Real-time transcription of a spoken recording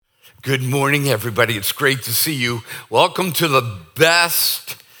Good morning, everybody. It's great to see you. Welcome to the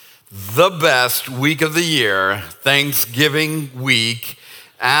best week of the year, Thanksgiving week.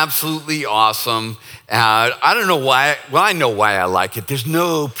 Absolutely awesome. I don't know why. Well, I know why I like it. There's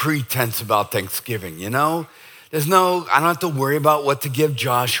no pretense about Thanksgiving, I don't have to worry about what to give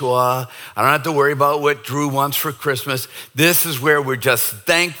Joshua. I don't have to worry about what Drew wants for Christmas. This is where we're just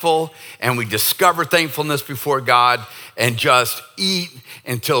thankful and we discover thankfulness before God and just eat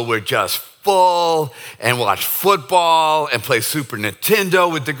until we're just full and watch football and play Super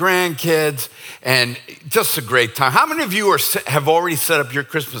Nintendo with the grandkids and just a great time. How many of you have already set up your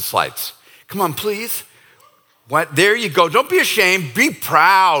Christmas lights? Come on, please. What? There you go. Don't be ashamed. Be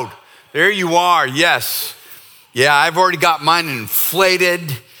proud. There you are. Yes. Yeah, I've already got mine inflated.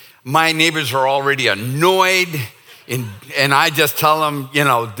 My neighbors are already annoyed. And I just tell them,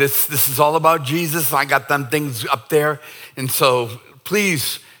 this is all about Jesus. I got them things up there. And so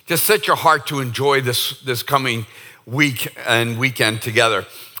please just set your heart to enjoy this coming week and weekend together.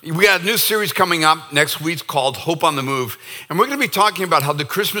 We got a new series coming up next week called Hope on the Move. And we're going to be talking about how the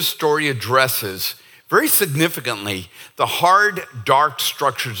Christmas story addresses very significantly the hard, dark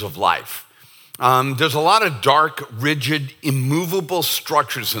structures of life. There's a lot of dark, rigid, immovable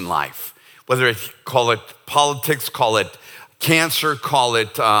structures in life. Whether call it politics, call it cancer, call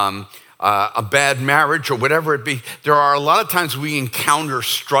it a bad marriage or whatever it be, there are a lot of times we encounter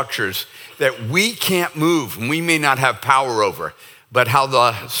structures that we can't move and we may not have power over, but how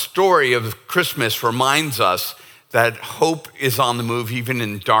the story of Christmas reminds us that hope is on the move even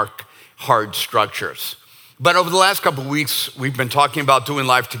in dark, hard structures. But over the last couple of weeks, we've been talking about doing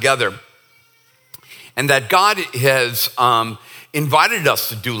life together and that God has invited us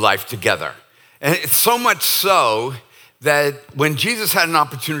to do life together. And it's so much so that when Jesus had an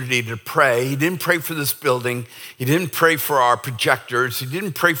opportunity to pray, he didn't pray for this building, he didn't pray for our projectors, he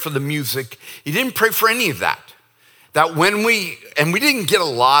didn't pray for the music, he didn't pray for any of that. That when we didn't get a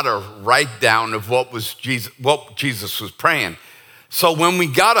lot of write down of what Jesus was praying. So when we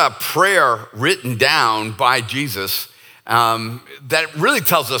got a prayer written down by Jesus, that really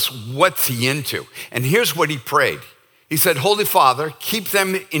tells us what's he into. And here's what he prayed. He said, Holy Father, keep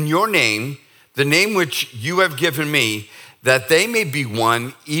them in your name, the name which you have given me, that they may be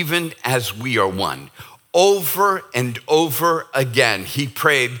one even as we are one. Over and over again, he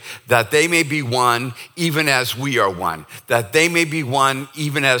prayed that they may be one even as we are one, that they may be one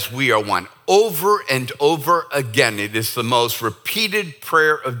even as we are one. Over and over again, it is the most repeated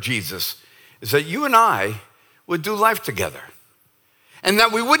prayer of Jesus, is that you and I would do life together. And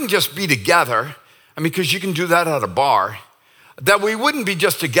that we wouldn't just be together, because you can do that at a bar, that we wouldn't be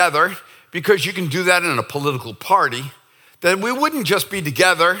just together because you can do that in a political party, that we wouldn't just be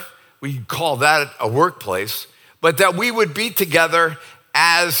together, we call that a workplace, but that we would be together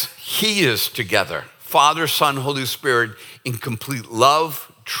as he is together, Father, Son, Holy Spirit, in complete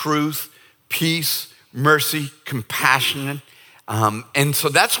love, truth, peace, mercy, compassion. And so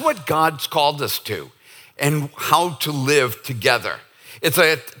that's what God's called us to and how to live together.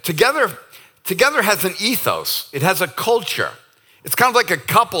 Together has an ethos. It has a culture. It's kind of like a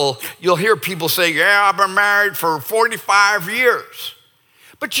couple. You'll hear people say, yeah, I've been married for 45 years.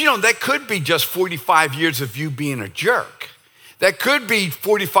 But that could be just 45 years of you being a jerk. That could be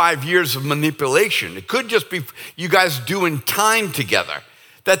 45 years of manipulation. It could just be you guys doing time together.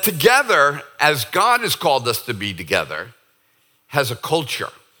 That together, as God has called us to be together, has a culture.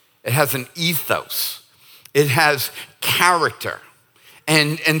 It has an ethos. It has character.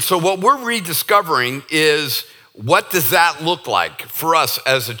 And so what we're rediscovering is, what does that look like for us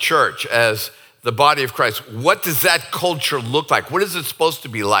as a church, as the body of Christ? What does that culture look like? What is it supposed to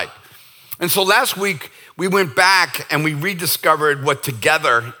be like? And so last week, we went back and we rediscovered what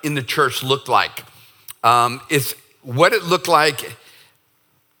together in the church looked like. It's what it looked like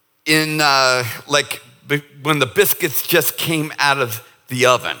in when the biscuits just came out of the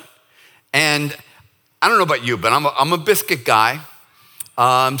oven. And I don't know about you, but I'm a biscuit guy.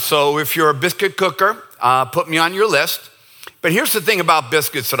 So if you're a biscuit cooker, put me on your list. But here's the thing about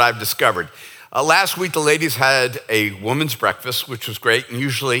biscuits that I've discovered. Last week, the ladies had a women's breakfast, which was great. And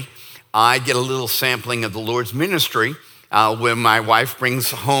usually I get a little sampling of the Lord's ministry when my wife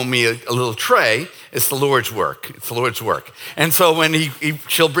brings home me a little tray. It's the Lord's work. It's the Lord's work. And so when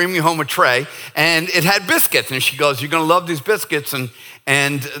she'll bring me home a tray, and it had biscuits. And she goes, you're going to love these biscuits.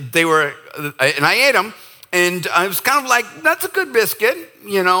 And they were, and I ate them. And I was kind of like, that's a good biscuit,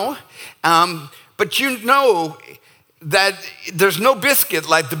 But that there's no biscuit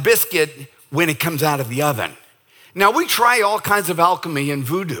like the biscuit when it comes out of the oven. Now, we try all kinds of alchemy and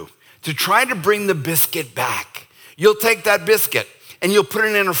voodoo to try to bring the biscuit back. You'll take that biscuit and you'll put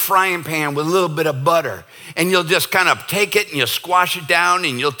it in a frying pan with a little bit of butter, and you'll just kind of take it and you'll squash it down,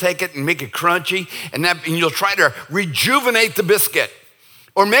 and you'll take it and make it crunchy, and you'll try to rejuvenate the biscuit.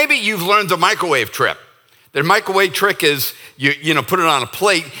 Or maybe you've learned the microwave trick. The microwave trick is you put it on a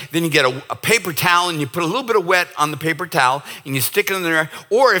plate, then you get a paper towel and you put a little bit of wet on the paper towel and you stick it in there.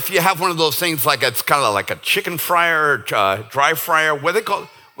 Or if you have one of those things like it's kind of like a chicken fryer, dry fryer, what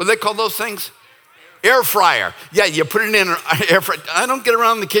do they call those things? Air fryer. Yeah, you put it in an air fryer. I don't get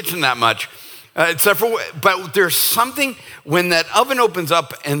around the kitchen that much, but there's something when that oven opens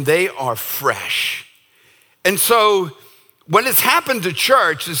up and they are fresh. And so what has happened to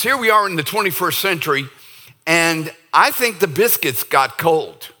church is here we are in the 21st century, and I think the biscuits got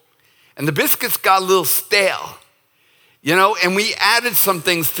cold, and the biscuits got a little stale, and we added some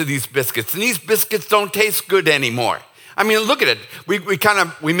things to these biscuits, and these biscuits don't taste good anymore. I mean, look at it.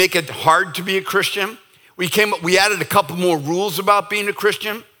 We make it hard to be a Christian. We added a couple more rules about being a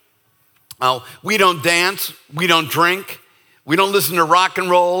Christian. We don't dance, we don't drink, we don't listen to rock and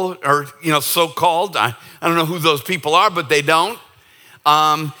roll, or so-called. I don't know who those people are, but they don't.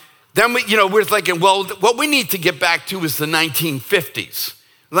 Then we're thinking, well, what we need to get back to is the 1950s.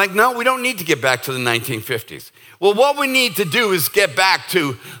 Like, no, we don't need to get back to the 1950s. Well, what we need to do is get back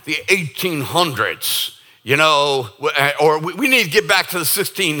to the 1800s, or we need to get back to the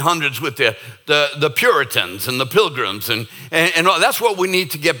 1600s with the Puritans and the Pilgrims, and that's what we need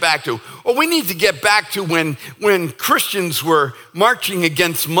to get back to. Or we need to get back to when Christians were marching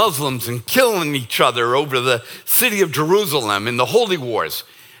against Muslims and killing each other over the city of Jerusalem in the Holy Wars.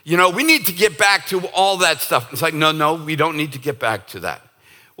 We need to get back to all that stuff. It's like, no, we don't need to get back to that.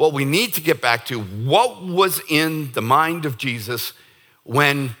 What we need to get back to, what was in the mind of Jesus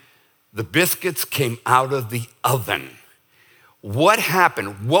when the biscuits came out of the oven? What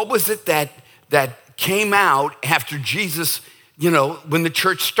happened? What was it that came out after Jesus, when the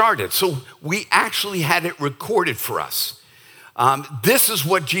church started? So we actually had it recorded for us. This is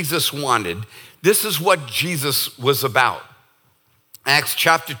what Jesus wanted. This is what Jesus was about. Acts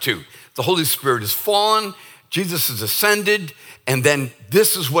chapter 2, the Holy Spirit has fallen, Jesus has ascended, and then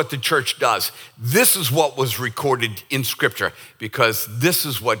this is what the church does. This is what was recorded in Scripture, because this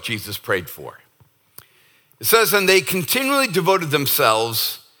is what Jesus prayed for. It says, and they continually devoted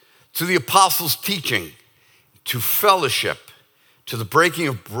themselves to the apostles' teaching, to fellowship, to the breaking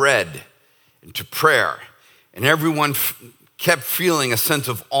of bread, and to prayer. And everyone kept feeling a sense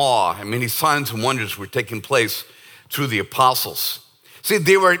of awe, and many signs and wonders were taking place through the apostles. See,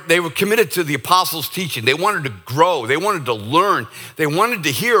 they were committed to the apostles' teaching. They wanted to grow. They wanted to learn. They wanted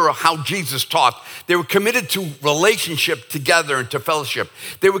to hear how Jesus taught. They were committed to relationship together and to fellowship.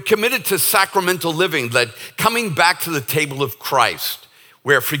 They were committed to sacramental living, that coming back to the table of Christ,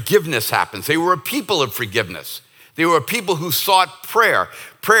 where forgiveness happens. They were a people of forgiveness. They were a people who sought prayer.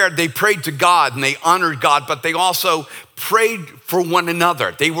 They prayed to God and they honored God, but they also prayed for one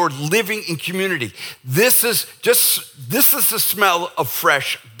another. They were living in community. This is the smell of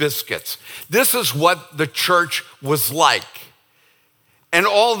fresh biscuits. This is what the church was like. And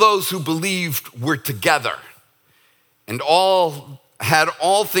all those who believed were together and all had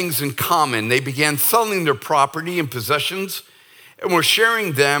all things in common. They began selling their property and possessions and were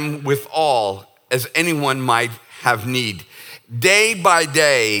sharing them with all as anyone might have need. Day by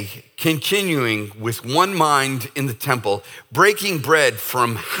day, continuing with one mind in the temple, breaking bread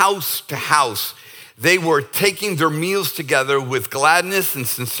from house to house, they were taking their meals together with gladness and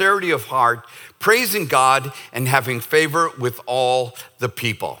sincerity of heart, praising God and having favor with all the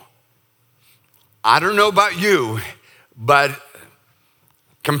people. I don't know about you, but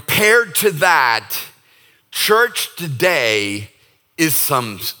compared to that, church today is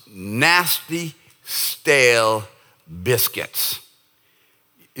some nasty, stale biscuits.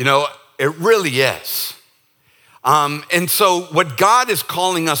 It really is. And so what God is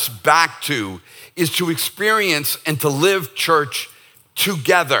calling us back to is to experience and to live church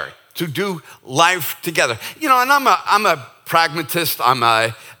together, to do life together. And I'm a pragmatist. I'm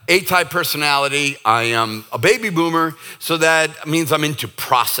a A-type personality. I am a baby boomer, so that means I'm into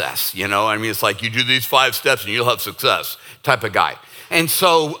process. It's like you do these 5 steps and you'll have success type of guy. And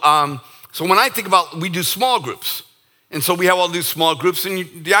so when I think about, we do small groups. And so we have all these small groups,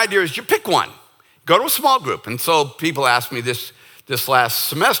 and the idea is you pick one, go to a small group. And so people asked me this last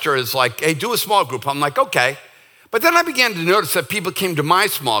semester, is like, hey, do a small group. I'm like, okay. But then I began to notice that people came to my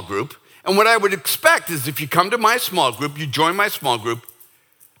small group, and what I would expect is if you come to my small group, you join my small group,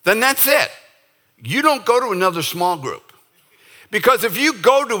 then that's it. You don't go to another small group. Because if you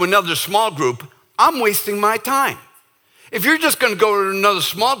go to another small group, I'm wasting my time. If you're just gonna go to another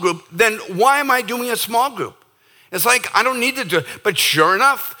small group, then why am I doing a small group? It's like, I don't need to do it. But sure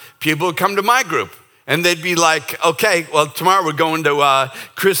enough, people would come to my group and they'd be like, okay, well, tomorrow we're going to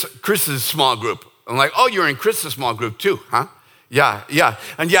Chris's small group. I'm like, oh, you're in Chris's small group too, huh? Yeah.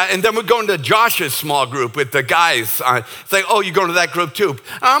 And then we're going to Josh's small group with the guys. It's like, oh, you're going to that group too. And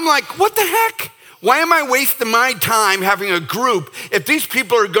I'm like, what the heck? Why am I wasting my time having a group if these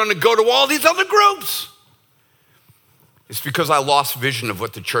people are going to go to all these other groups? It's because I lost vision of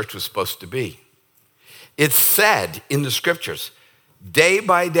what the church was supposed to be. It's said in the scriptures, day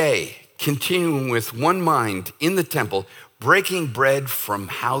by day, continuing with one mind in the temple, breaking bread from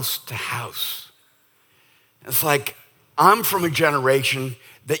house to house. It's like, I'm from a generation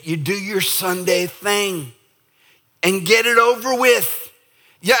that you do your Sunday thing and get it over with.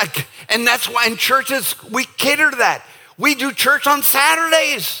 Yeah, and that's why in churches, we cater to that. We do church on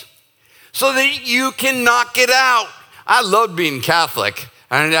Saturdays so that you can knock it out. I loved being Catholic.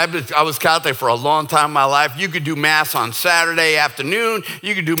 I was Catholic for a long time in my life. You could do Mass on Saturday afternoon.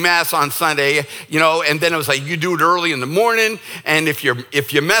 You could do Mass on Sunday, and then it was like you do it early in the morning. And if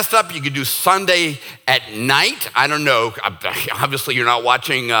you messed up, you could do Sunday at night. I don't know. Obviously, you're not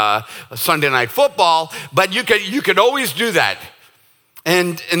watching Sunday Night Football, but you could always do that.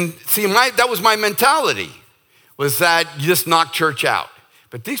 And see, that was my mentality, was that you just knock church out.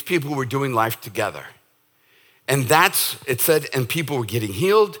 But these people were doing life together. And it said, and people were getting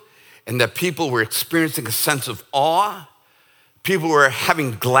healed, and that people were experiencing a sense of awe. People were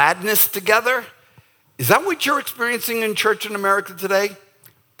having gladness together. Is that what you're experiencing in church in America today?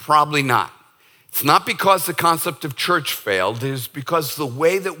 Probably not. It's not because the concept of church failed. It's because the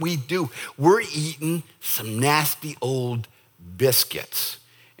way that we're eating some nasty old biscuits.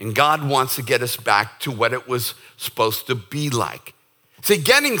 And God wants to get us back to what it was supposed to be like. See,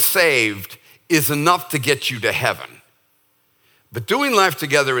 getting saved is enough to get you to heaven. But doing life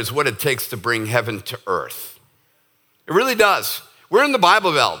together is what it takes to bring heaven to earth. It really does. We're in the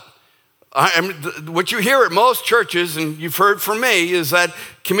Bible Belt. What you hear at most churches, and you've heard from me, is that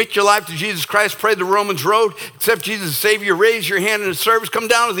commit your life to Jesus Christ, pray the Romans road, accept Jesus as Savior, raise your hand in the service, come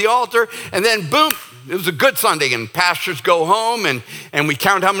down to the altar, and then boom, it was a good Sunday, and pastors go home, and we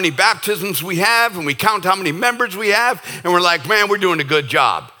count how many baptisms we have, and we count how many members we have, and we're like, man, we're doing a good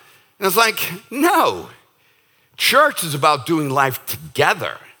job. And it's like, no. Church is about doing life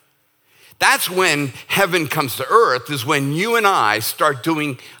together. That's when heaven comes to earth, is when you and I start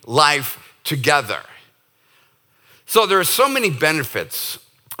doing life together. So there are so many benefits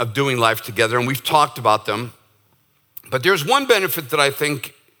of doing life together, and we've talked about them. But there's one benefit that I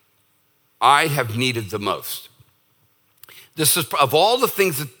think I have needed the most. This is, of all the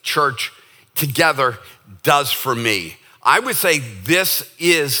things that church together does for me, I would say this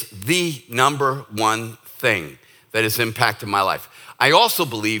is the number one thing that has impacted my life. I also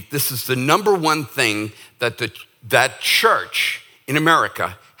believe this is the number one thing that church in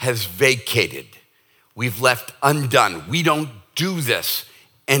America has vacated. We've left undone. We don't do this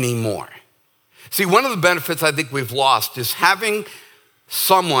anymore. See, one of the benefits I think we've lost is having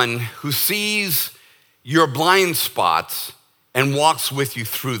someone who sees your blind spots and walks with you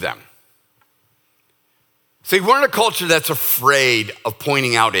through them. See, we're in a culture that's afraid of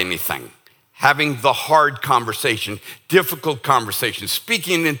pointing out anything, having the hard conversation, difficult conversation,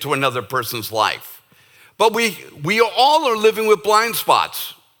 speaking into another person's life. But we all are living with blind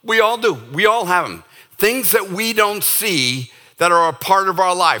spots. We all do. We all have them. Things that we don't see that are a part of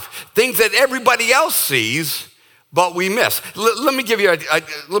our life. Things that everybody else sees, but we miss. Let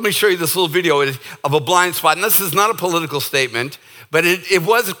me show you this little video of a blind spot. And this is not a political statement, but it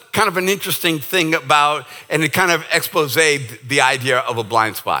was kind of an interesting thing about, and it kind of exposed the idea of a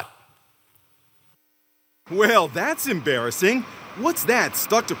blind spot. Well, that's embarrassing. What's that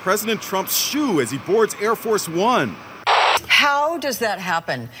stuck to President Trump's shoe as he boards Air Force One? How does that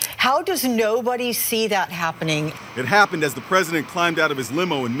happen? How does nobody see that happening? It happened as the president climbed out of his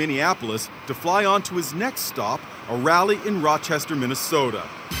limo in Minneapolis to fly on to his next stop, a rally in Rochester, Minnesota.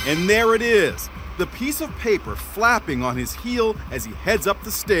 And there it is, the piece of paper flapping on his heel as he heads up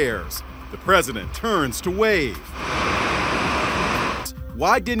the stairs. The president turns to wave.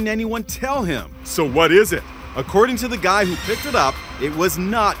 Why didn't anyone tell him? So what is it? According to the guy who picked it up, it was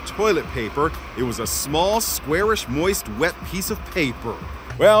not toilet paper. It was a small, squarish, moist, wet piece of paper.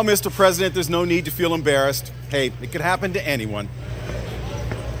 Well, Mr. President, there's no need to feel embarrassed. Hey, it could happen to anyone.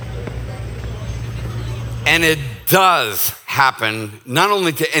 And it does happen, not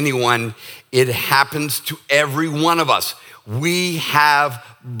only to anyone, it happens to every one of us. We have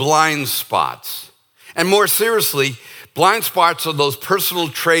blind spots. And more seriously, blind spots are those personal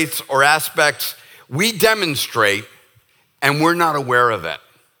traits or aspects we demonstrate and we're not aware of it.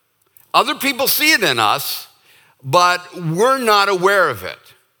 Other people see it in us, but we're not aware of it.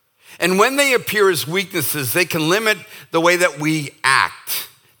 And when they appear as weaknesses, they can limit the way that we act,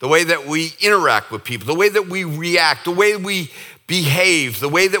 the way that we interact with people, the way that we react, the way we behave, the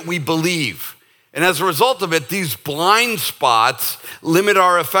way that we believe. And as a result of it, these blind spots limit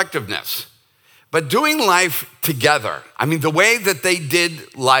our effectiveness. But doing life together, the way that they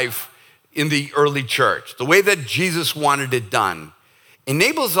did life in the early church, the way that Jesus wanted it done,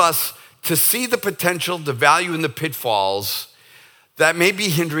 enables us to see the potential, the value, and the pitfalls that may be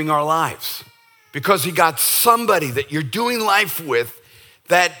hindering our lives. Because you got somebody that you're doing life with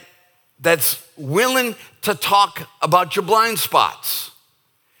that's willing to talk about your blind spots.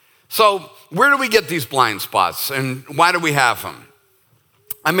 So where do we get these blind spots and why do we have them?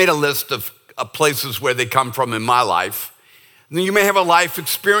 I made a list of places where they come from in my life. And you may have a life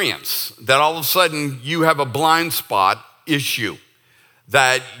experience that all of a sudden you have a blind spot issue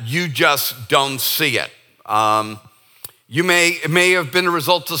that you just don't see it. It may have been a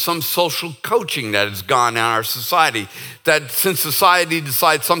result of some social coaching that has gone on in our society, that since society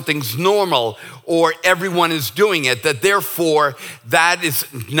decides something's normal or everyone is doing it, that therefore that is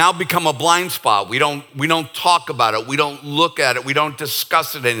now become a blind spot. We don't talk about it, we don't look at it, we don't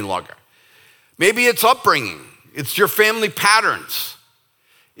discuss it any longer. Maybe it's upbringing, it's your family patterns.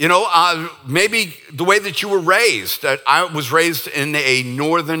 Maybe the way that you were raised. I was raised in a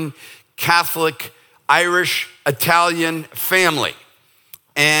Northern Catholic, Irish, Italian family.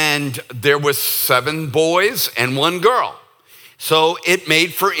 And there was 7 boys and 1 girl. So it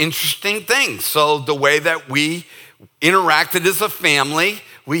made for interesting things. So the way that we interacted as a family,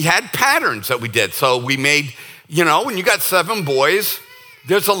 we had patterns that we did. So we made, when you got 7 boys,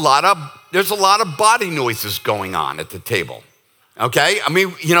 there's a lot of body noises going on at the table. Okay,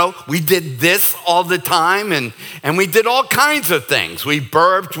 we did this all the time, and we did all kinds of things. We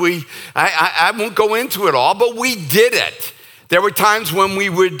burped. I won't go into it all, but we did it. There were times when we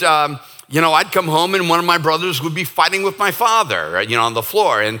would, I'd come home and one of my brothers would be fighting with my father, on the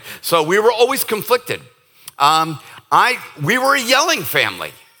floor, and so we were always conflicted. We were a yelling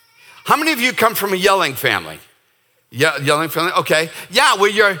family. How many of you come from a yelling family? Yeah, yelling family. Okay, yeah.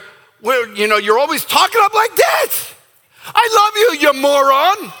 You're always talking up like this. I love you, you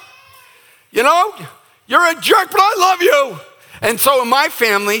moron. You're a jerk, but I love you. And so in my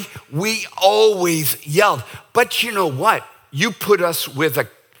family, we always yelled. But you know what? You put us with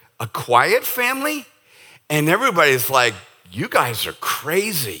a quiet family, and everybody's like, you guys are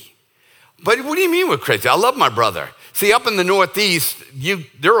crazy. But what do you mean we're crazy? I love my brother. See, up in the Northeast,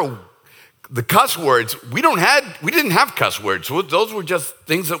 the cuss words, we didn't have cuss words. Those were just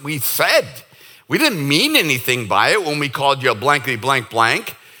things that we said. We didn't mean anything by it when we called you a blankety blank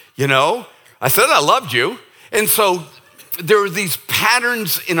blank, I said I loved you. And so there are these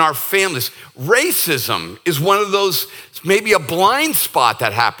patterns in our families. Racism is one of those, maybe a blind spot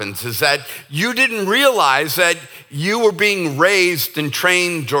that happens, is that you didn't realize that you were being raised and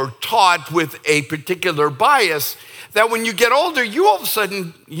trained or taught with a particular bias, that when you get older, you all of a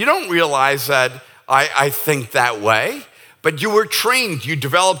sudden, you don't realize that I think that way. But you were trained, you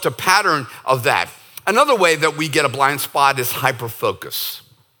developed a pattern of that. Another way that we get a blind spot is hyperfocus.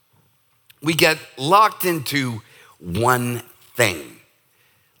 We get locked into one thing,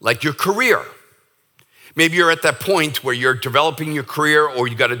 like your career. Maybe you're at that point where you're developing your career, or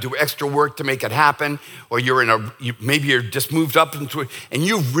you got to do extra work to make it happen, or maybe you're just moved up into it, and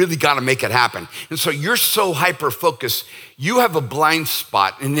you've really got to make it happen. And so you're so hyper-focused, you have a blind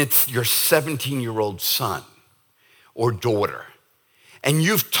spot, and it's your 17-year-old son or daughter. And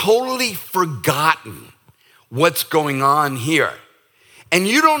you've totally forgotten what's going on here. And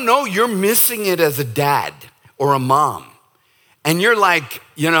you don't know you're missing it as a dad or a mom. And you're like,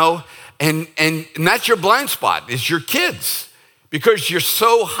 and that's your blind spot, is your kids, because you're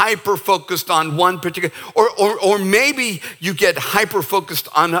so hyper-focused on one particular, or maybe you get hyper-focused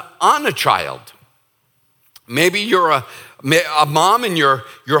on a child. Maybe you're a mom and you're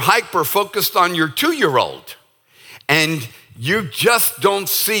hyper-focused on your 2-year-old, and you just don't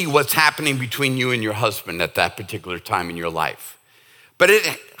see what's happening between you and your husband at that particular time in your life. But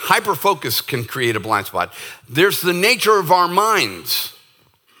hyper-focus can create a blind spot. There's the nature of our minds.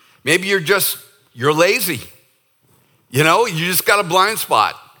 Maybe you're lazy. You just got a blind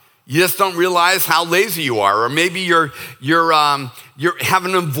spot. You just don't realize how lazy you are. Or maybe you're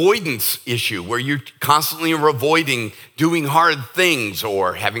having an avoidance issue where you constantly are avoiding doing hard things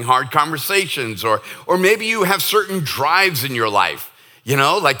or having hard conversations. Or maybe you have certain drives in your life,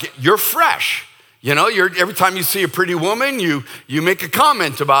 like you're fresh. Every time you see a pretty woman, you make a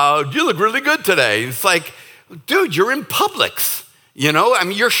comment about, you look really good today. It's like, dude, you're in Publix.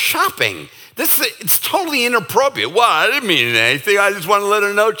 You're shopping. It's totally inappropriate. Well, I didn't mean anything. I just want to let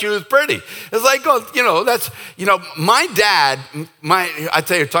her know she was pretty. It's like, my dad, I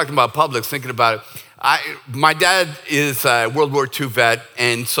tell you, talking about Publix, thinking about it, my dad is a World War II vet,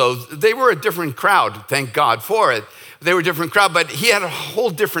 and so they were a different crowd, thank God for it. They were a different crowd, but he had a whole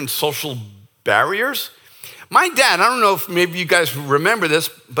different social barriers. My dad, I don't know if maybe you guys remember this,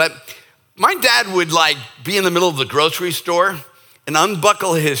 but my dad would be in the middle of the grocery store and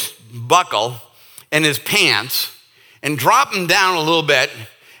unbuckle his buckle and his pants and drop them down a little bit.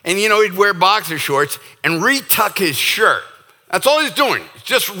 And he'd wear boxer shorts and retuck his shirt. That's all he's doing,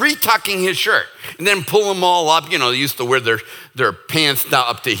 just retucking his shirt. And then pull them all up. They used to wear their pants down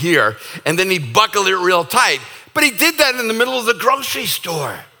up to here. And then he'd buckle it real tight. But he did that in the middle of the grocery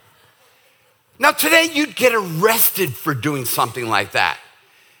store. Now today you'd get arrested for doing something like that.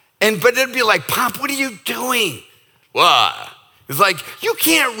 But it'd be like, Pop, what are you doing? What? It's like, you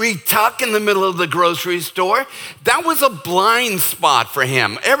can't retuck in the middle of the grocery store. That was a blind spot for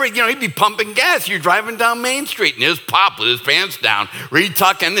him. He'd be pumping gas. You're driving down Main Street and here's Pop with his pants down,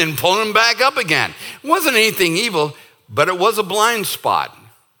 retucking and pulling them back up again. It wasn't anything evil, but it was a blind spot.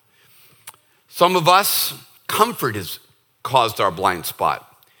 Some of us, comfort has caused our blind spot.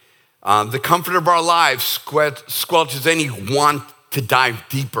 The comfort of our lives squelches any want to dive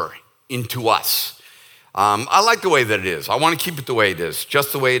deeper into us. I like the way that it is. I want to keep it the way it is,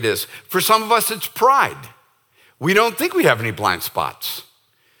 just the way it is. For some of us, it's pride. We don't think we have any blind spots.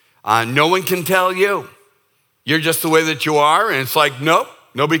 No one can tell you. You're just the way that you are, and it's like, nope,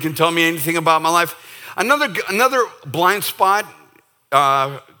 nobody can tell me anything about my life. Another blind spot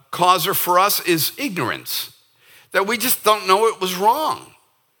causer for us is ignorance, that we just don't know it was wrong.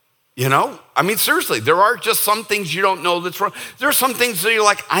 Seriously, there are just some things you don't know that's wrong. There are some things that you're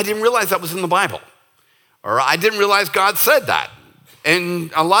like, I didn't realize that was in the Bible. Or I didn't realize God said that.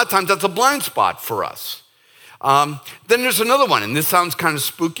 And a lot of times that's a blind spot for us. Then there's another one, and this sounds kind of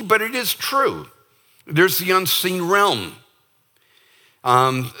spooky, but it is true. There's the unseen realm.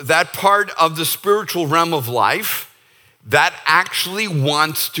 That part of the spiritual realm of life that actually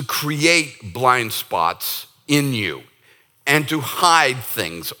wants to create blind spots in you and to hide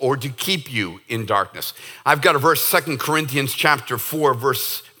things or to keep you in darkness. I've got a verse, 2 Corinthians chapter 4,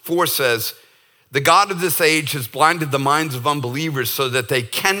 verse 4 says, the God of this age has blinded the minds of unbelievers so that they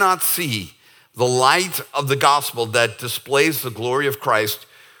cannot see the light of the gospel that displays the glory of Christ,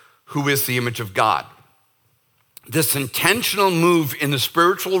 who is the image of God. This intentional move in the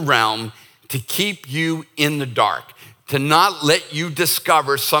spiritual realm to keep you in the dark, to not let you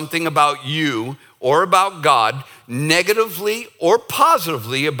discover something about you or about God, negatively or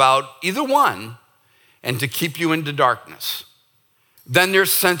positively about either one, and to keep you into darkness. Then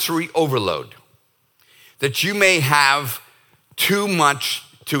there's sensory overload, that you may have too much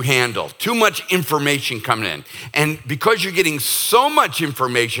to handle, too much information coming in. And because you're getting so much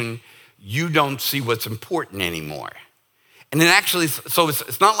information, you don't see what's important anymore. And then actually, so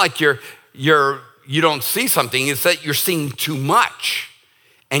it's not like you don't see something, it's that you're seeing too much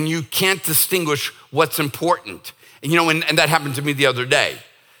and you can't distinguish what's important. And that happened to me the other day.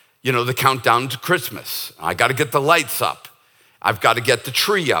 The countdown to Christmas. I got to get the lights up. I've got to get the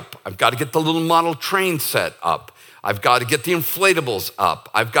tree up. I've got to get the little model train set up. I've got to get the inflatables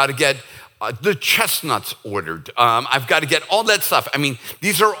up. I've got to get the chestnuts ordered. I've got to get all that stuff.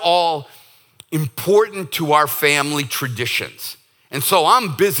 These are all important to our family traditions. And so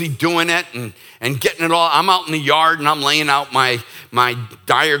I'm busy doing it and getting it all. I'm out in the yard and I'm laying out my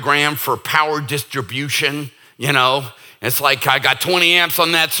diagram for power distribution, It's like I got 20 amps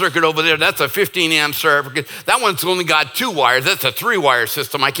on that circuit over there. That's a 15 amp circuit. That one's only got 2 wires. That's a 3-wire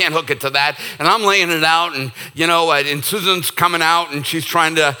system. I can't hook it to that. And I'm laying it out and, and Susan's coming out and she's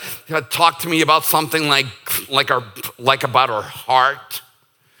trying to talk to me about something like about her heart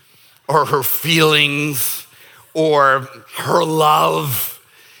or her feelings or her love.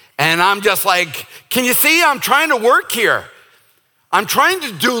 And I'm just like, can you see I'm trying to work here? I'm trying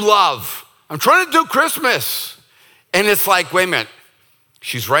to do love. I'm trying to do Christmas. And it's like, wait a minute,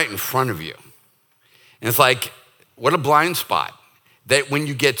 she's right in front of you. And it's like, what a blind spot. That when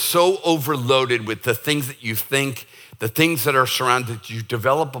you get so overloaded with the things that you think, the things that are surrounded, you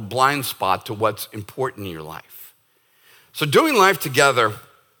develop a blind spot to what's important in your life. So doing life together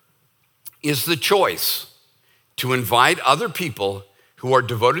is the choice to invite other people who are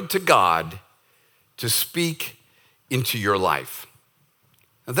devoted to God to speak into your life.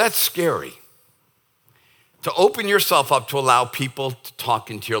 Now that's scary. To open yourself up to allow people to talk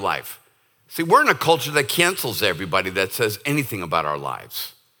into your life. See, we're in a culture that cancels everybody that says anything about our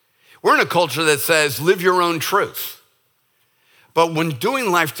lives. We're in a culture that says, live your own truth. But when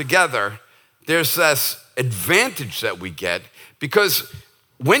doing life together, there's this advantage that we get because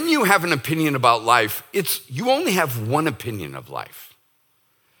when you have an opinion about life, you only have one opinion of life.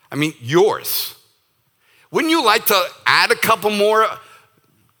 I mean, yours. Wouldn't you like to add a couple more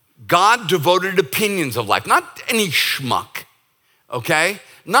God-devoted opinions of life? Not any schmuck, okay?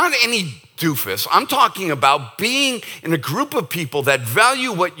 Not any doofus. I'm talking about being in a group of people that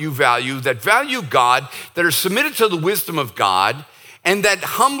value what you value, that value God, that are submitted to the wisdom of God, and that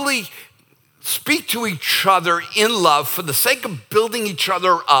humbly speak to each other in love for the sake of building each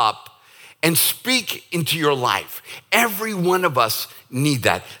other up and speak into your life. Every one of us need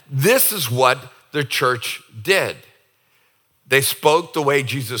that. This is what the church did. They spoke the way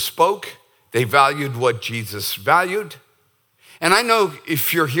Jesus spoke. They valued what Jesus valued. And I know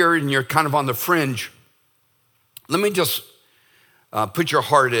if you're here and you're kind of on the fringe, let me just put your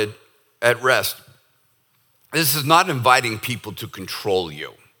heart at rest. This is not inviting people to control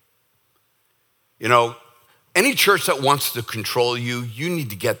you. You know, any church that wants to control you, you need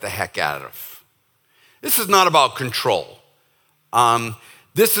to get the heck out of. This is not about control.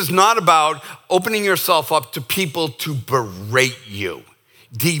 This is not about opening yourself up to people to berate you,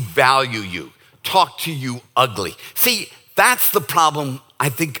 devalue you, talk to you ugly. See, that's the problem, I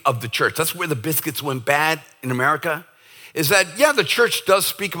think, of the church. That's where the biscuits went bad in America, is that, yeah, the church does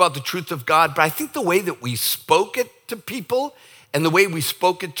speak about the truth of God, but I think the way that we spoke it to people and the way we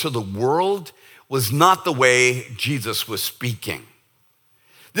spoke it to the world was not the way Jesus was speaking.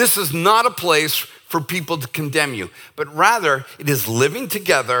 This is not a place for people to condemn you, but rather it is living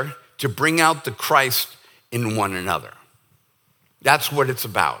together to bring out the Christ in one another. That's what it's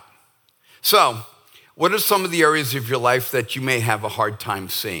about. So, what are some of the areas of your life that you may have a hard time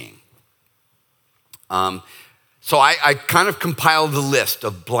seeing? So I kind of compiled a list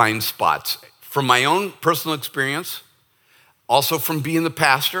of blind spots from my own personal experience, also from being the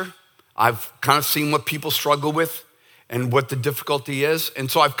pastor. I've kind of seen what people struggle with and what the difficulty is. And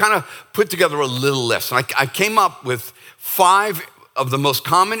so I've kind of put together a little list. And I came up with 5 of the most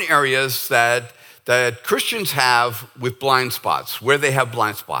common areas that Christians have with blind spots, where they have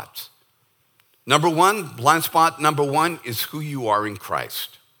blind spots. Blind spot number one is who you are in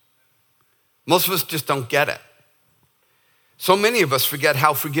Christ. Most of us just don't get it. So many of us forget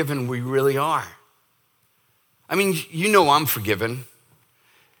how forgiven we really are. I mean, you know I'm forgiven.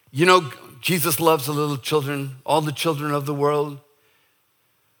 You know, Jesus loves the little children, all the children of the world,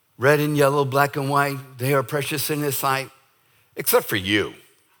 red and yellow, black and white. They are precious in his sight, except for you,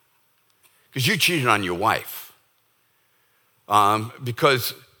 because you cheated on your wife,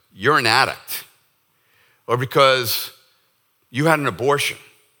 because you're an addict, or because you had an abortion,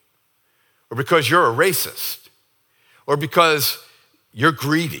 or because you're a racist, or because you're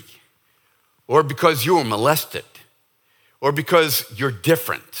greedy, or because you were molested, or because you're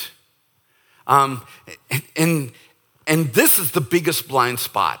different. And this is the biggest blind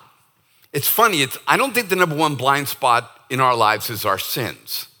spot. It's funny, I don't think the number one blind spot in our lives is our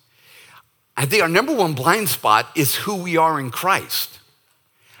sins. I think our number one blind spot is who we are in Christ,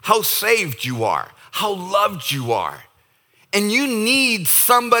 how saved you are, how loved you are. And you need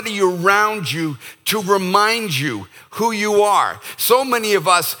somebody around you to remind you who you are. So many of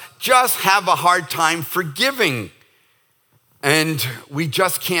us just have a hard time forgiving, and we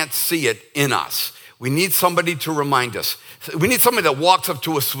just can't see it in us. We need somebody to remind us. We need somebody that walks up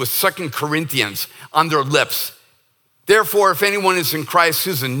to us with 2 Corinthians on their lips. Therefore, if anyone is in Christ,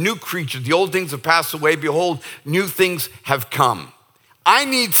 who's a new creature, the old things have passed away, behold, new things have come. I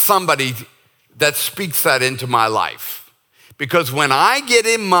need somebody that speaks that into my life. Because when I get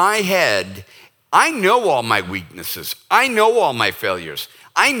in my head, I know all my weaknesses. I know all my failures.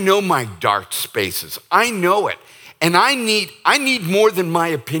 I know my dark spaces. I know it. And I need more than my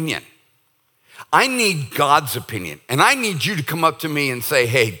opinion. I need God's opinion. And I need you to come up to me and say,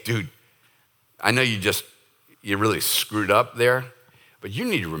 hey, dude, I know you really screwed up there, but you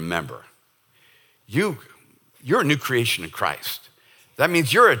need to remember, you're a new creation in Christ. That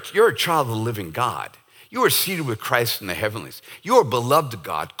means you're a child of the living God. You are seated with Christ in the heavenlies. You are beloved of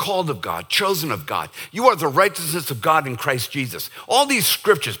God, called of God, chosen of God. You are the righteousness of God in Christ Jesus. All these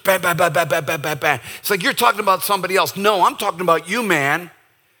scriptures, bang, bang, bang, bang, bang, bang, bang, bang. It's like you're talking about somebody else. No, I'm talking about you, man.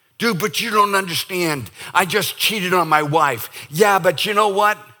 Dude, but you don't understand. I just cheated on my wife. Yeah, but you know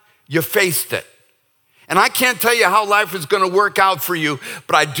what? You faced it. And I can't tell you how life is going to work out for you,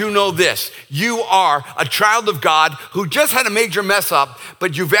 but I do know this. You are a child of God who just had a major mess up,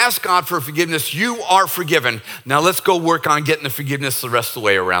 but you've asked God for forgiveness. You are forgiven. Now let's go work on getting the forgiveness the rest of the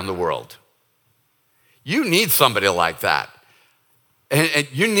way around the world. You need somebody like that. And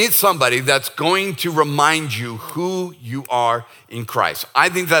you need somebody that's going to remind you who you are in Christ. I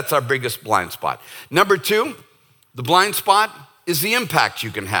think that's our biggest blind spot. Number two, the blind spot is the impact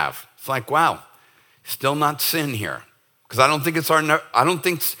you can have. It's like, wow, still not sin here. Because I don't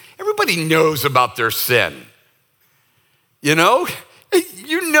think everybody knows about their sin. You know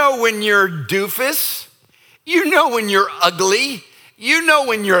when you're doofus. You know when you're ugly. You know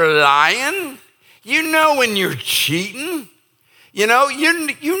when you're lying. You know when you're cheating. You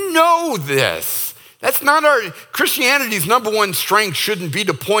know this. That's not Christianity's number one strength shouldn't be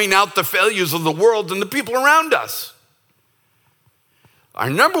to point out the failures of the world and the people around us. Our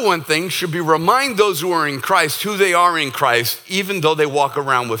number one thing should be remind those who are in Christ who they are in Christ, even though they walk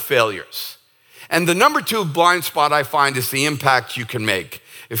around with failures. And the number two blind spot I find is the impact you can make.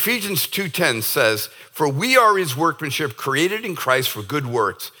 Ephesians 2:10 says, "For we are his workmanship, created in Christ for good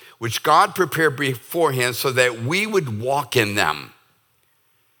works, which God prepared beforehand so that we would walk in them."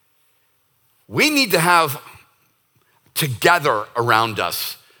 We need to have together around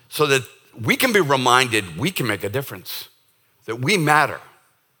us so that we can be reminded we can make a difference, that we matter.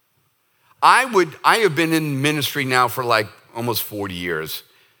 I have been in ministry now for like almost 40 years.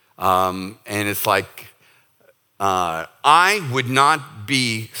 And it's like, I would not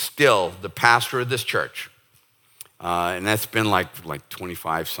be still the pastor of this church. And that's been like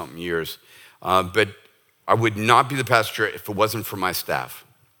 25 something years. But I would not be the pastor if it wasn't for my staff.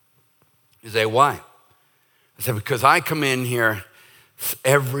 You say, why? I said, because I come in here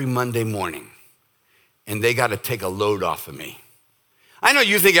every Monday morning and they got to take a load off of me. I know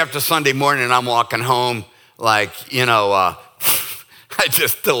you think after Sunday morning I'm walking home like, I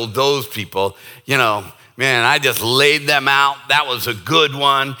just told those people, man, I just laid them out. That was a good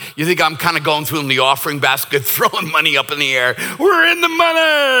one. You think I'm kind of going through in the offering basket, throwing money up in the air. We're in the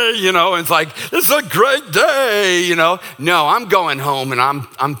money, it's like, it's a great day, No, I'm going home and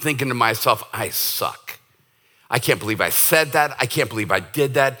I'm thinking to myself, I suck. I can't believe I said that. I can't believe I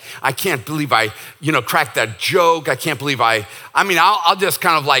did that. I can't believe I, cracked that joke. I can't believe I'll just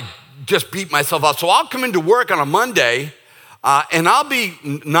kind of just beat myself up. So I'll come into work on a Monday and I'll be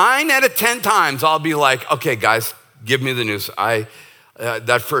 9 out of 10 times, I'll be like, okay, guys, give me the news.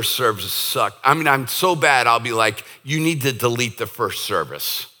 That first service sucked. I'm so bad, I'll be like, you need to delete the first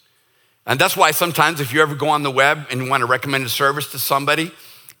service. And that's why sometimes if you ever go on the web and you want to recommend a service to somebody,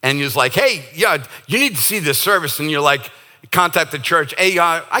 and you're like, hey, yeah, you need to see this service. And you're like, contact the church. Hey,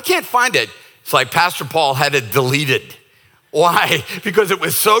 I can't find it. It's like Pastor Paul had it deleted. Why? Because it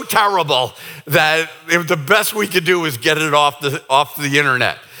was so terrible that the best we could do was get it off the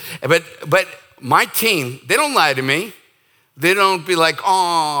internet. But my team, they don't lie to me. They don't be like,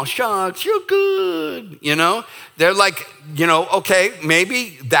 oh, shucks, you're good. They're like, okay,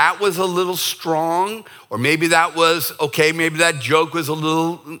 maybe that was a little strong, or maybe that was, okay, maybe that joke was a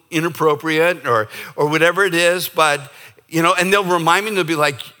little inappropriate or whatever it is. But, and they'll remind me, they'll be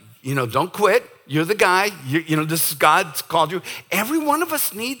like, don't quit. You're the guy. This is God's called you. Every one of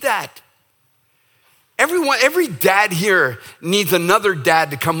us need that. Every dad here needs another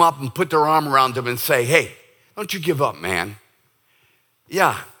dad to come up and put their arm around them and say, hey, don't you give up, man.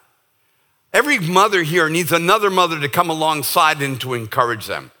 Yeah. Every mother here needs another mother to come alongside and to encourage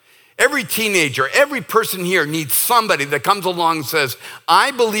them. Every teenager, every person here needs somebody that comes along and says,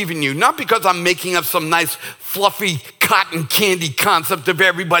 I believe in you, not because I'm making up some nice fluffy cotton candy concept of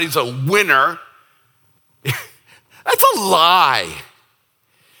everybody's a winner. That's a lie.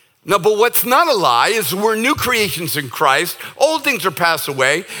 No, but what's not a lie is we're new creations in Christ. Old things are passed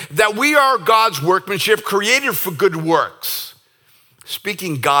away, that we are God's workmanship created for good works.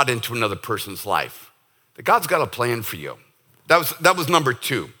 Speaking God into another person's life. That God's got a plan for you. That was number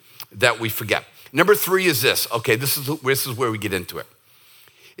two that we forget. Number three is this. Okay, this is where we get into it.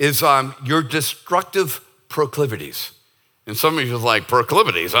 Is your destructive proclivities. And some of you are like,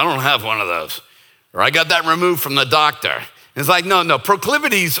 proclivities? I don't have one of those. Or I got that removed from the doctor. And it's like, no.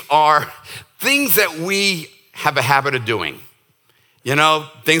 Proclivities are things that we have a habit of doing.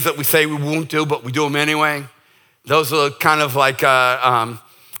 Things that we say we won't do, but we do them anyway. Those are kind of like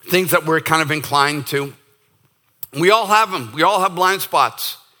things that we're kind of inclined to. We all have them. We all have blind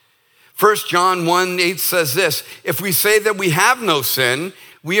spots. 1 John 1:8 says this, if we say that we have no sin,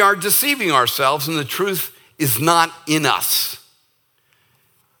 we are deceiving ourselves and the truth is not in us.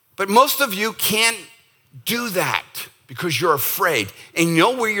 But most of you can't do that because you're afraid. And you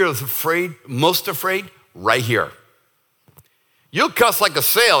know where you're most afraid? Right here. You'll cuss like a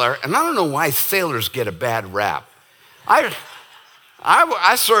sailor, and I don't know why sailors get a bad rap. I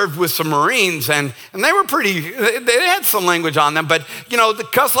I served with some Marines, and they were they had some language on them, but the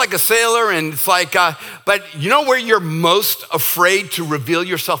cuss like a sailor, and it's like, but where you're most afraid to reveal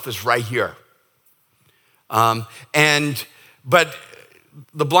yourself is right here. But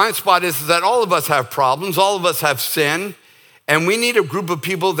the blind spot is that all of us have problems, all of us have sin, and we need a group of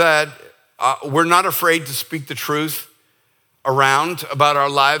people that we're not afraid to speak the truth around about our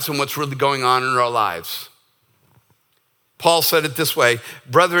lives and what's really going on in our lives. Paul said it this way,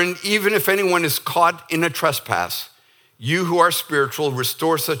 brethren, even if anyone is caught in a trespass, you who are spiritual,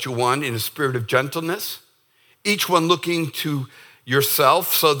 restore such a one in a spirit of gentleness, each one looking to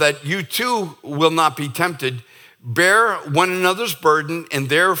yourself so that you too will not be tempted. Bear one another's burden and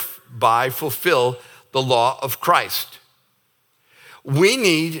thereby fulfill the law of Christ. We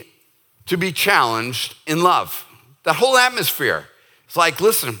need to be challenged in love. That whole atmosphere, it's like,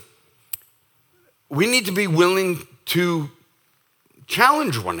 listen, we need to be willing to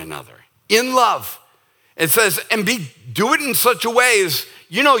challenge one another in love. It says, and do it in such a way as,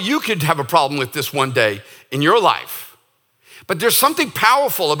 you could have a problem with this one day in your life. But there's something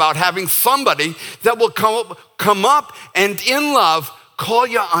powerful about having somebody that will come up and in love call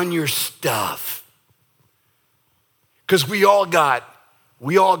you on your stuff. Because we all got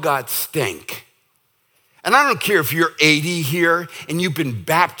stink. And I don't care if you're 80 here and you've been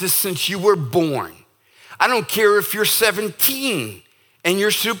Baptist since you were born. I don't care if you're 17 and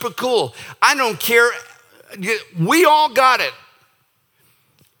you're super cool. I don't care. We all got it.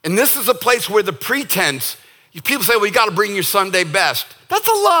 And this is a place where the pretense, people say, well, you got to bring your Sunday best. That's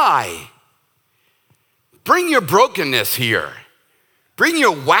a lie. Bring your brokenness here. Bring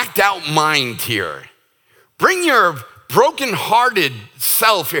your whacked out mind here. Bring your brokenhearted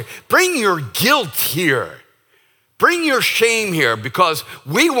self here. Bring your guilt here. Bring your shame here, because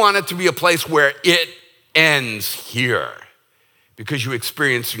we want it to be a place where it ends here, because you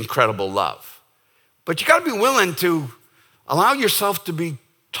experience incredible love. But you got to be willing to allow yourself to be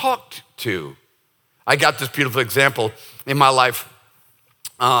talked to. I got this beautiful example in my life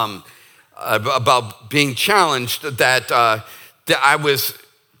about being challenged that I was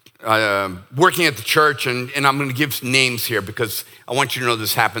working at the church, and I'm going to give names here because I want you to know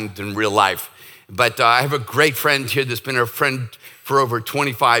this happened in real life. But I have a great friend here that's been a friend for over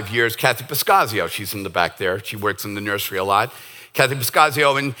 25 years, Kathy Piscazio. She's in the back there. She works in the nursery a lot. Kathy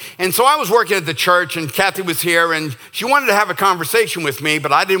Piscazio. And so I was working at the church, and Kathy was here, and she wanted to have a conversation with me,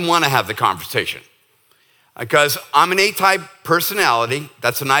 but I didn't want to have the conversation because I'm an A-type personality.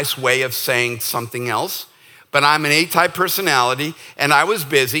 That's a nice way of saying something else. But I'm an A-type personality, and I was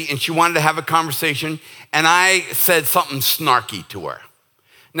busy, and she wanted to have a conversation, and I said something snarky to her.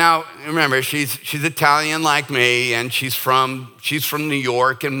 Now, remember, she's Italian like me, and she's from New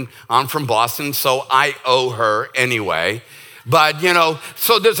York, and I'm from Boston, so I owe her anyway. But,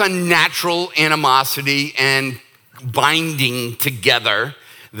 so there's a natural animosity and binding together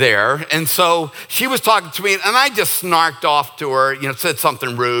there. And so she was talking to me, and I just snarked off to her, said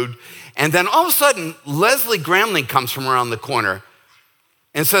something rude. And then all of a sudden, Leslie Gramling comes from around the corner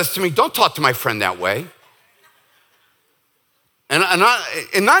and says to me, don't talk to my friend that way. And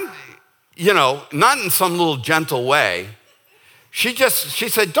not in some little gentle way. She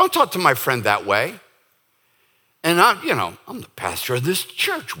said, don't talk to my friend that way. And I'm the pastor of this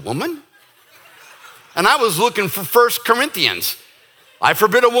church, woman. And I was looking for 1 Corinthians. I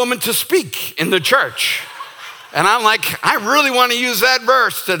forbid a woman to speak in the church. And I'm like, I really want to use that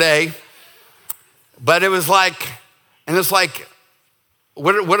verse today. But it's like,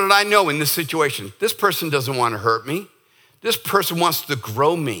 what did I know in this situation? This person doesn't want to hurt me. This person wants to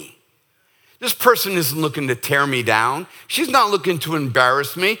grow me. This person isn't looking to tear me down. She's not looking to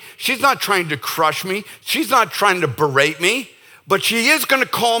embarrass me. She's not trying to crush me. She's not trying to berate me, but she is going to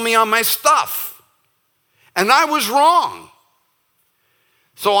call me on my stuff. And I was wrong.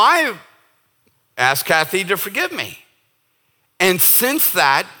 So I asked Kathy to forgive me. And since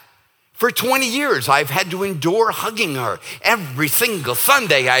that, for 20 years, I've had to endure hugging her. Every single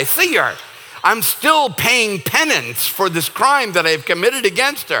Sunday I see her. I'm still paying penance for this crime that I've committed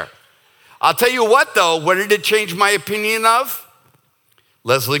against her. I'll tell you what, though, what did it change my opinion of?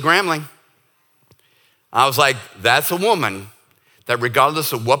 Leslie Gramling. I was like, that's a woman that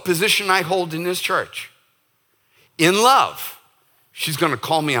regardless of what position I hold in this church, in love, she's going to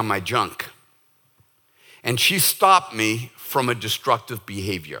call me on my junk. And she stopped me from a destructive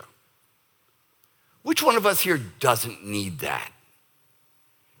behavior. Which one of us here doesn't need that?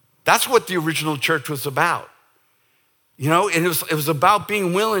 That's what the original church was about. And it was about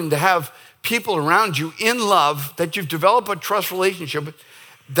being willing to have people around you in love, that you've developed a trust relationship,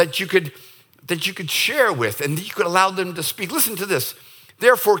 that you could that you could share with and that you could allow them to speak. Listen to this.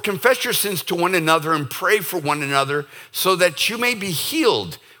 Therefore, confess your sins to one another and pray for one another so that you may be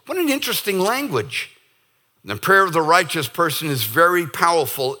healed. What an interesting language. The prayer of the righteous person is very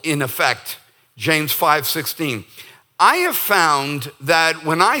powerful in effect. James 5:16. I have found that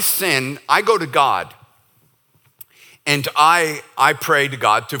when I sin, I go to God and I pray to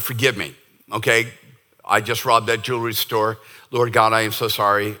God to forgive me, okay? I just robbed that jewelry store. Lord God, I am so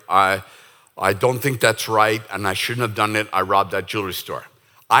sorry. I don't think that's right and I shouldn't have done it. I robbed that jewelry store.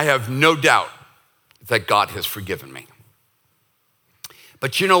 I have no doubt that God has forgiven me.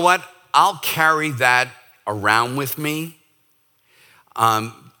 But you know what? I'll carry that around with me.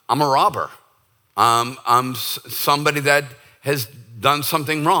 I'm a robber. I'm somebody that has done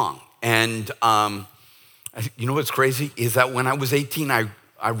something wrong. And you know what's crazy is that when I was 18, I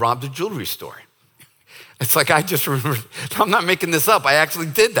robbed a jewelry store. It's like I just remember, I'm not making this up. I actually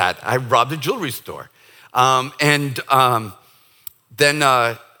did that. I robbed a jewelry store. But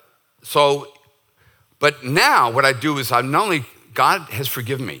now what I do is God has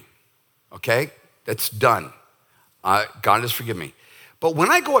forgiven me, okay? That's done. God has forgiven me. But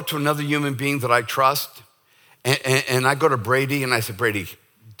when I go up to another human being that I trust, and I go to Brady and I say, Brady,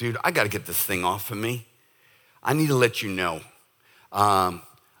 dude, I got to get this thing off of me. I need to let you know, I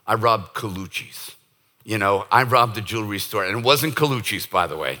robbed Colucci's. You know, I robbed the jewelry store, and it wasn't Colucci's, by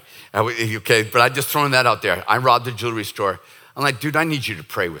the way. Okay, but I just throwing that out there. I robbed the jewelry store. I'm like, dude, I need you to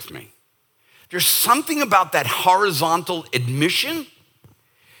pray with me. There's something about that horizontal admission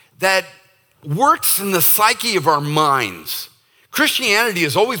that works in the psyche of our minds. Christianity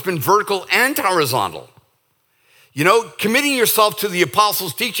has always been vertical and horizontal. You know, committing yourself to the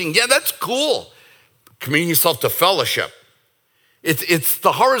apostles' teaching, yeah, that's cool. Committing yourself to fellowship. It's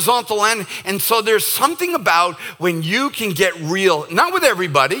the horizontal end. And so there's something about when you can get real, not with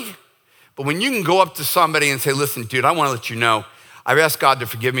everybody, but when you can go up to somebody and say, listen, dude, I want to let you know, I've asked God to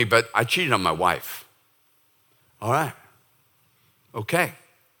forgive me, but I cheated on my wife. All right. Okay.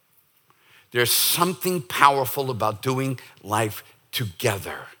 There's something powerful about doing life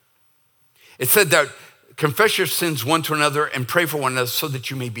together. It said that confess your sins one to another and pray for one another so that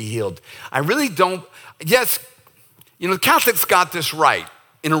you may be healed. I really don't, yes, you know, Catholics got this right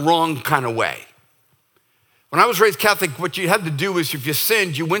in a wrong kind of way. When I was raised Catholic, what you had to do is if you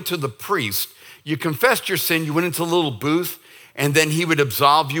sinned, you went to the priest, you confessed your sin, you went into a little booth, and then he would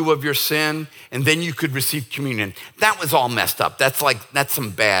absolve you of your sin, and then you could receive communion. That was all messed up. That's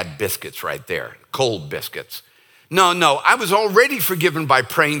some bad biscuits right there, cold biscuits. No, I was already forgiven by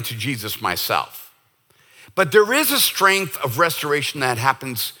praying to Jesus myself. But there is a strength of restoration that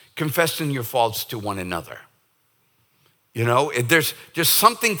happens confessing your faults to one another. You know, there's just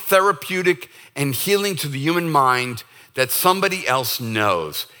something therapeutic and healing to the human mind that somebody else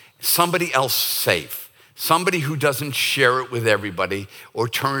knows, somebody else safe, somebody who doesn't share it with everybody or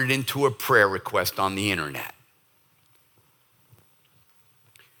turn it into a prayer request on the internet.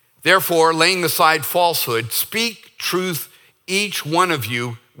 Therefore, laying aside falsehood, speak truth, each one of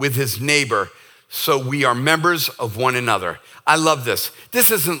you with his neighbor, so we are members of one another. I love this.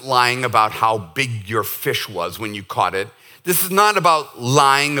 This isn't lying about how big your fish was when you caught it. This is not about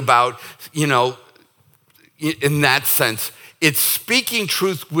lying about, you know, in that sense. It's speaking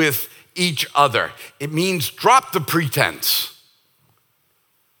truth with each other. It means drop the pretense.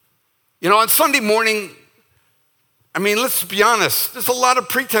 You know, on Sunday morning, I mean, let's be honest, there's a lot of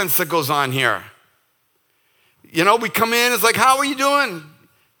pretense that goes on here. You know, we come in, it's like, how are you doing?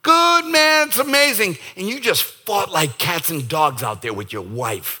 Good, man, it's amazing. And you just fought like cats and dogs out there with your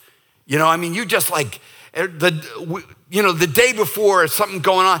wife. You know, I mean, you just like, the day before something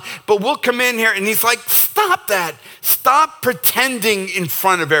going on, but we'll come in here and he's like, stop that. Stop pretending in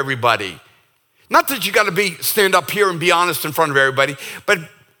front of everybody. Not that you got to stand up here and be honest in front of everybody, but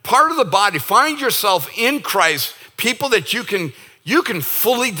part of the body, find yourself in Christ, people that you can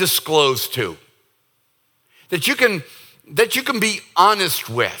fully disclose to, that you can be honest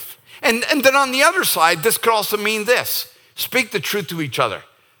with. And then on the other side, this could also mean this, speak the truth to each other.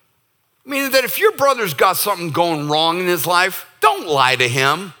 Meaning that if your brother's got something going wrong in his life, don't lie to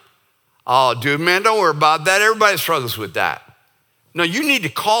him. Oh, dude, man, don't worry about that. Everybody struggles with that. No, you need to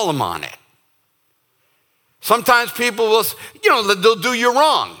call him on it. Sometimes people will, they'll do you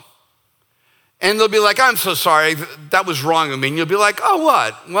wrong. And they'll be like, I'm so sorry, that was wrong of me. And you'll be like, oh,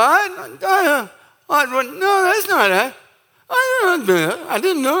 what? What? No, that's not it. I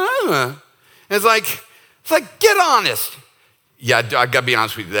didn't know. It's like, get honest. Yeah, I gotta be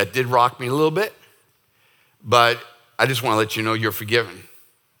honest with you, that did rock me a little bit, but I just wanna let you know you're forgiven.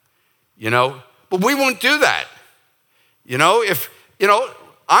 You know, but we won't do that. You know,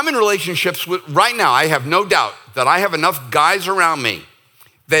 I'm in relationships with, right now, I have no doubt that I have enough guys around me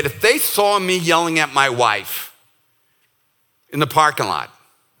that if they saw me yelling at my wife in the parking lot,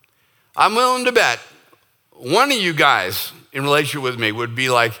 I'm willing to bet one of you guys in relationship with me would be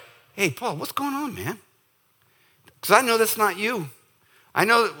like, hey, Paul, what's going on, man? Because I know that's not you. I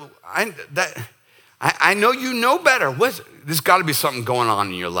know you know better. There's got to be something going on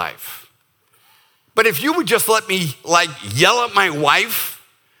in your life. But if you would just let me like yell at my wife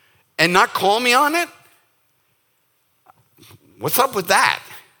and not call me on it, what's up with that?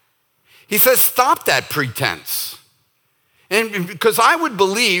 He says, stop that pretense. And because I would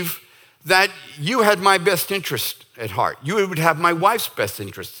believe that you had my best interest at heart. You would have my wife's best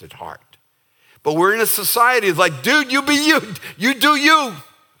interest at heart. But we're in a society that's like, dude, you be you. You do you.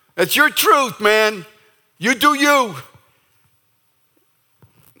 That's your truth, man. You do you.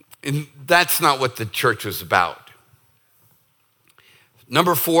 And that's not what the church was about.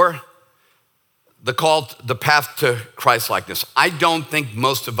 Number 4, the path to Christ-likeness. I don't think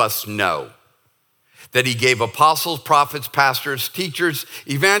most of us know that he gave apostles, prophets, pastors, teachers,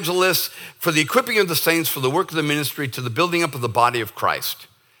 evangelists for the equipping of the saints, for the work of the ministry, to the building up of the body of Christ.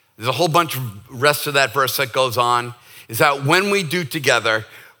 There's a whole bunch of rest of that verse that goes on, is that when we do together,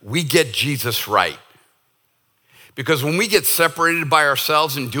 we get Jesus right. Because when we get separated by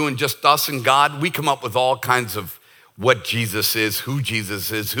ourselves and doing just us and God, we come up with all kinds of what Jesus is, who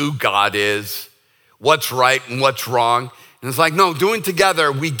God is, what's right and what's wrong. And it's like, no, doing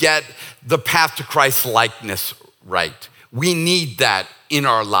together, we get the path to Christ likeness right. We need that in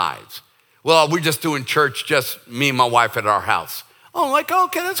our lives. Well, we're just doing church, just me and my wife at our house. Oh, I'm like,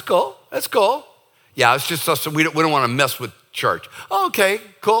 okay, that's cool. Yeah, it's just us. We don't want to mess with church. Oh, okay,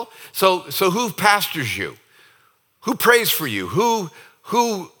 cool. So who pastors you? Who prays for you? Who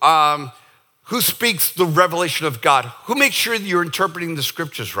speaks the revelation of God? Who makes sure that you're interpreting the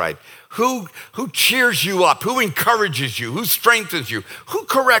scriptures right? Who cheers you up? Who encourages you? Who strengthens you? Who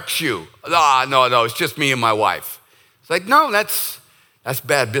corrects you? No, it's just me and my wife. It's like, no, that's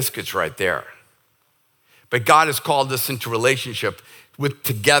bad biscuits right there. But God has called us into relationship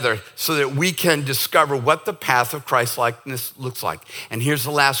together so that we can discover what the path of Christ-likeness looks like. And here's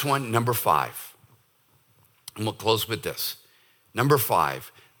the last one, number 5. And we'll close with this. Number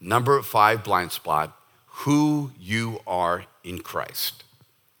 5 blind spot, who you are in Christ.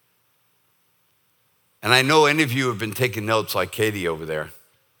 And I know any of you have been taking notes like Katie over there.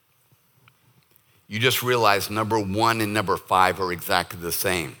 You just realize number 1 and number 5 are exactly the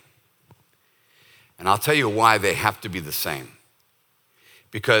same. And I'll tell you why they have to be the same.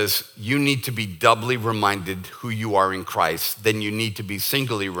 Because you need to be doubly reminded who you are in Christ, then you need to be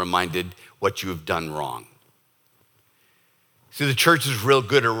singly reminded what you have done wrong. See, the church is real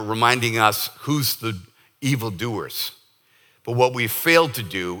good at reminding us who's the evildoers. But what we failed to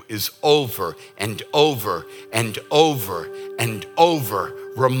do is over and over and over and over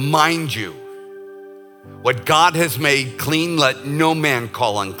remind you what God has made clean, let no man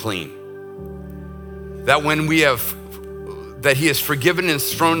call unclean. That that he has forgiven and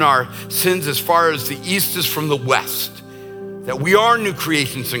thrown our sins as far as the east is from the west. That we are new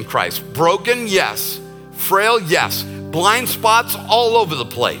creations in Christ. Broken, yes. Frail, yes. Blind spots all over the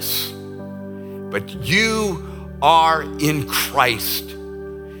place. But you are in Christ.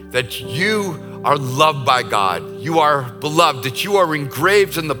 That you are loved by God. You are beloved. That you are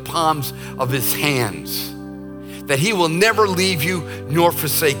engraved in the palms of his hands. That he will never leave you nor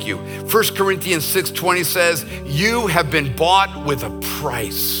forsake you. 1 Corinthians 6:20 says, you have been bought with a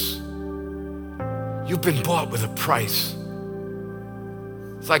price. You've been bought with a price.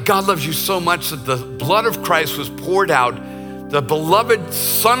 It's like God loves you so much that the blood of Christ was poured out. The beloved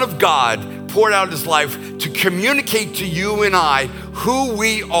Son of God poured out his life to communicate to you and I who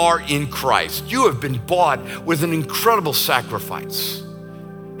we are in Christ. You have been bought with an incredible sacrifice.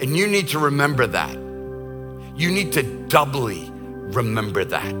 And you need to remember that. You need to doubly remember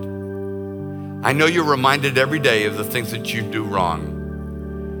that. I know you're reminded every day of the things that you do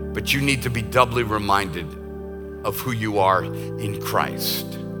wrong, but you need to be doubly reminded of who you are in Christ.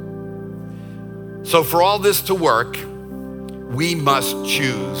 So for all this to work, we must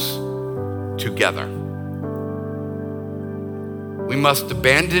choose together. We must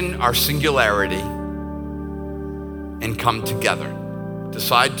abandon our singularity and come together.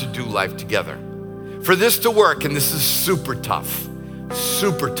 Decide to do life together. For this to work, and this is super tough,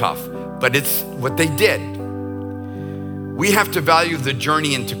 but it's what they did. We have to value the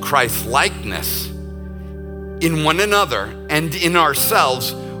journey into Christ's likeness in one another and in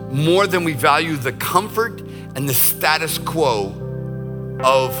ourselves more than we value the comfort and the status quo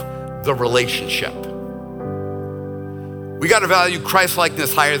of the relationship. We got to value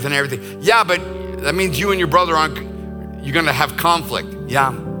Christ-likeness higher than everything. Yeah, but that means you and your brother you're going to have conflict. Yeah,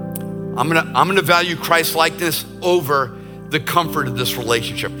 I'm going to value Christ-likeness over the comfort of this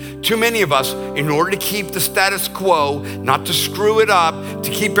relationship. Too many of us, in order to keep the status quo, not to screw it up,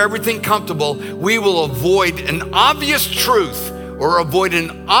 to keep everything comfortable, we will avoid an obvious truth or avoid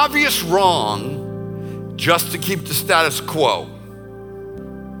an obvious wrong just to keep the status quo.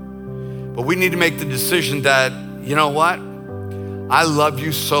 But we need to make the decision that, you know what? I love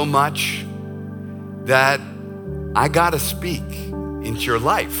you so much that I gotta speak into your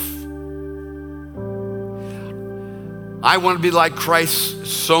life. I want to be like Christ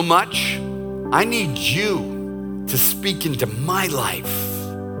so much, I need you to speak into my life.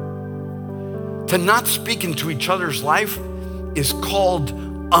 To not speak into each other's life is called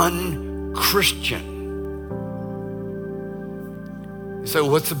unchristian. So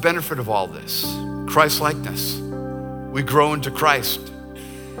what's the benefit of all this? Christ-likeness. We grow into Christ.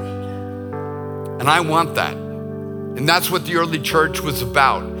 And I want that. And that's what the early church was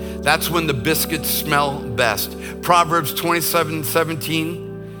about. That's when the biscuits smell best. Proverbs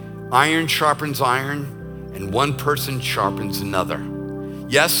 27:17, iron sharpens iron, and one person sharpens another.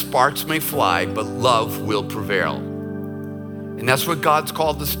 Yes, sparks may fly, but love will prevail. And that's what God's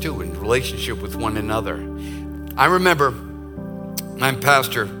called us to in relationship with one another. I remember my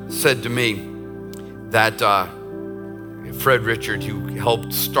pastor said to me that Fred Richard, who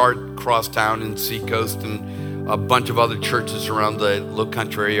helped start Crosstown and Seacoast and a bunch of other churches around the Low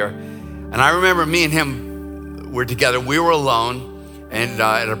Country area. And I remember me and him were together. We were alone and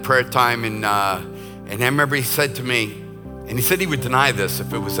at a prayer time. And I remember he said to me, and he said he would deny this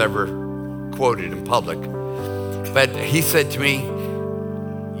if it was ever quoted in public. But he said to me,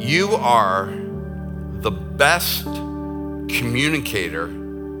 you are the best communicator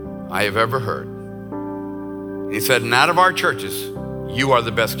I have ever heard. And he said, and out of our churches, you are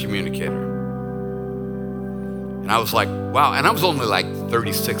the best communicator. And I was like, wow. And I was only like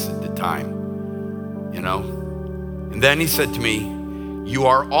 36 at the time, you know? And then he said to me, you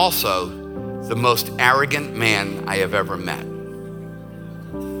are also the most arrogant man I have ever met.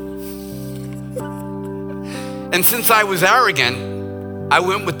 And since I was arrogant, I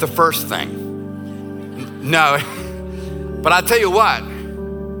went with the first thing. No, but I'll tell you what,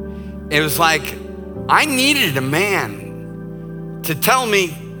 it was like, I needed a man to tell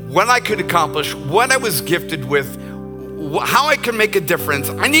me what I could accomplish, what I was gifted with, how I could make a difference.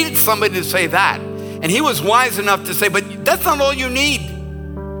 I needed somebody to say that. And he was wise enough to say, but that's not all you need.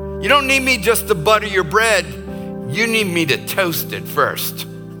 You don't need me just to butter your bread. You need me to toast it first.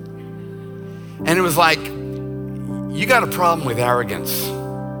 And it was like, you got a problem with arrogance.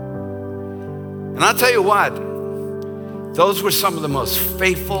 And I'll tell you what, those were some of the most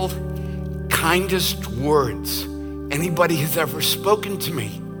faithful, kindest words anybody has ever spoken to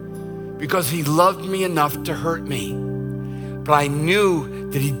me, because he loved me enough to hurt me. But I knew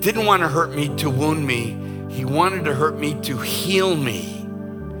that he didn't want to hurt me to wound me. He wanted to hurt me to heal me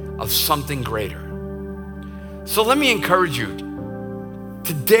of something greater. So let me encourage you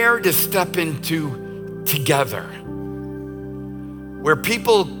to dare to step into together, where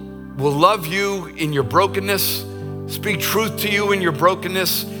people will love you in your brokenness, speak truth to you in your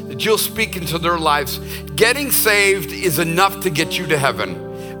brokenness, that you'll speak into their lives. Getting saved is enough to get you to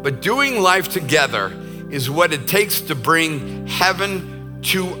heaven. But doing life together is what it takes to bring heaven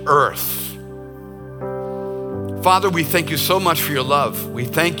to earth. Father, we thank you so much for your love. We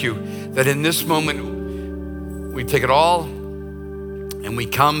thank you that in this moment, we take it all and we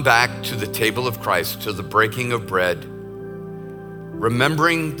come back to the table of Christ, to the breaking of bread,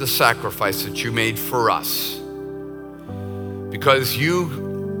 remembering the sacrifice that you made for us, because you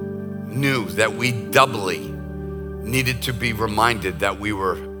knew that we doubly needed to be reminded that we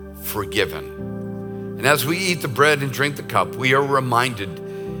were forgiven. And as we eat the bread and drink the cup, we are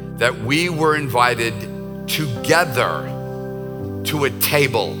reminded that we were invited together to a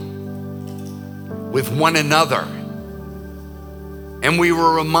table with one another. And we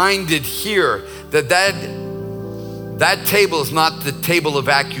were reminded here that that table is not the table of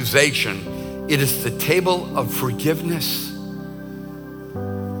accusation. It is the table of forgiveness.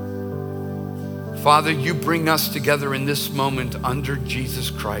 Father, you bring us together in this moment under Jesus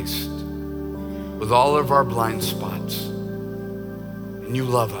Christ with all of our blind spots, and you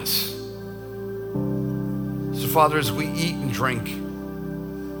love us. So Father, as we eat and drink,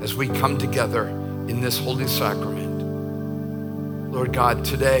 as we come together in this holy sacrament, Lord God,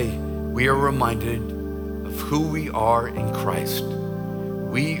 today we are reminded of who we are in Christ.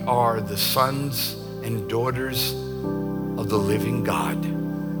 We are the sons and daughters of the living God.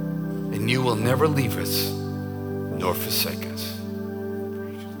 And you will never leave us, nor forsake us.